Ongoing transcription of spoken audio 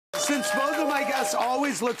Since both of my guests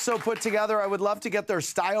always look so put together, I would love to get their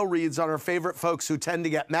style reads on our favorite folks who tend to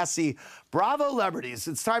get messy. Bravolebrities,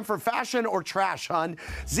 it's time for fashion or trash, hun.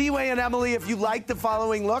 Ziwe and Emily, if you like the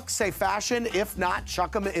following looks, say fashion. If not,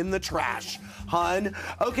 chuck them in the trash, hun.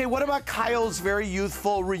 Okay, what about Kyle's very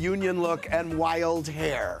youthful reunion look and wild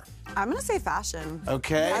hair? I'm gonna say fashion.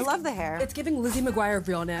 Okay. I love the hair. It's giving Lizzie McGuire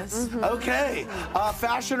realness. Okay,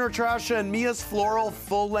 fashion or trash and Mia's floral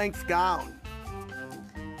full-length gown.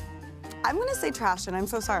 I'm gonna say trash, and I'm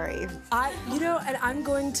so sorry. And I'm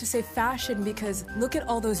going to say fashion because look at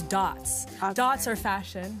all those dots. Okay. Dots are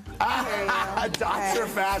fashion. Dots are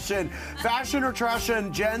fashion. Fashion or trash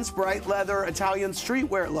and Jen's bright leather Italian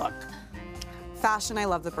streetwear look. Fashion, I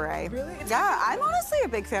love the beret. Really? Yeah, I'm honestly a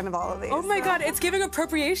big fan of all of these. Oh my God, it's giving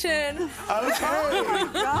appropriation. Okay. Oh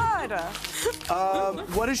my God.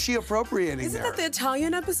 What is she appropriating Isn't there? that the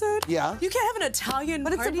Italian episode? Yeah. You can't have an Italian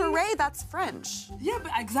But party. it's a beret, that's French. Yeah,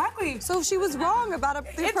 but exactly. So she was wrong about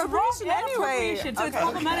the It's wrong appropriation and anyway. appropriation, so it's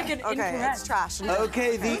problematic and Okay, incorrect. it's trash.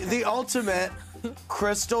 Okay, the ultimate,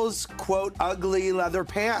 Crystal's, quote, ugly leather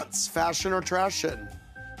pants. Fashion or trashin'?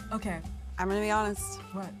 Okay. I'm gonna be honest.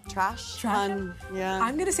 What? Trash. Trash? Yeah.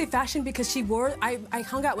 I'm gonna say fashion because she wore, I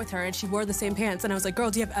hung out with her and she wore the same pants and I was like, girl,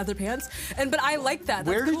 do you have other pants? But I like that. That's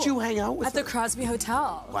Where did cool. you hang out with At the her? Crosby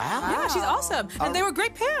Hotel. Wow. Yeah, she's awesome. And they were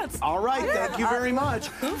great pants. All right, thank you very much.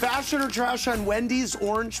 Fashion or trash on Wendy's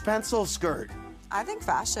orange pencil skirt? I think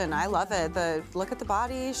fashion. I love it. Look at the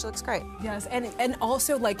body. She looks great. Yes, and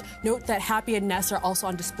also like note that Happy and Ness are also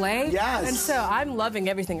on display. Yes. And so I'm loving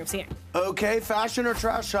everything I'm seeing. Okay, fashion or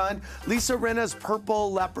trash on Lisa Rinna's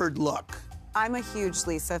purple leopard look? I'm a huge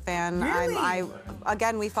Lisa fan. Really?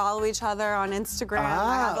 Again, we follow each other on Instagram.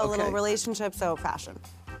 I have a little relationship, so fashion.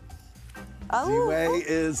 Ziwe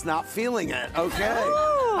is not feeling it. Okay.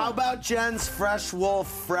 How about Jen's fresh wolf,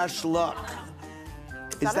 fresh look?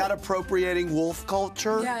 Is that appropriating wolf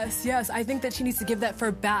culture? Yes, yes. I think that she needs to give that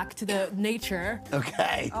fur back to the nature.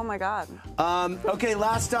 Okay. Oh my God. Okay,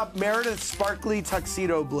 last up, Meredith's sparkly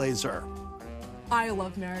tuxedo blazer. I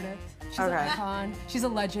love Meredith. She's an Okay. icon. She's a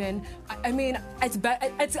legend. I mean,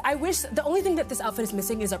 I wish the only thing that this outfit is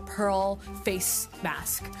missing is a pearl face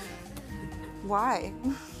mask. Why?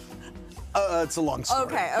 It's a long story.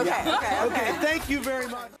 Okay. Thank you very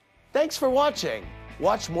much. Thanks for watching.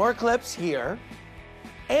 Watch more clips here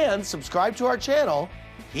and subscribe to our channel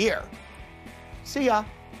here. See ya.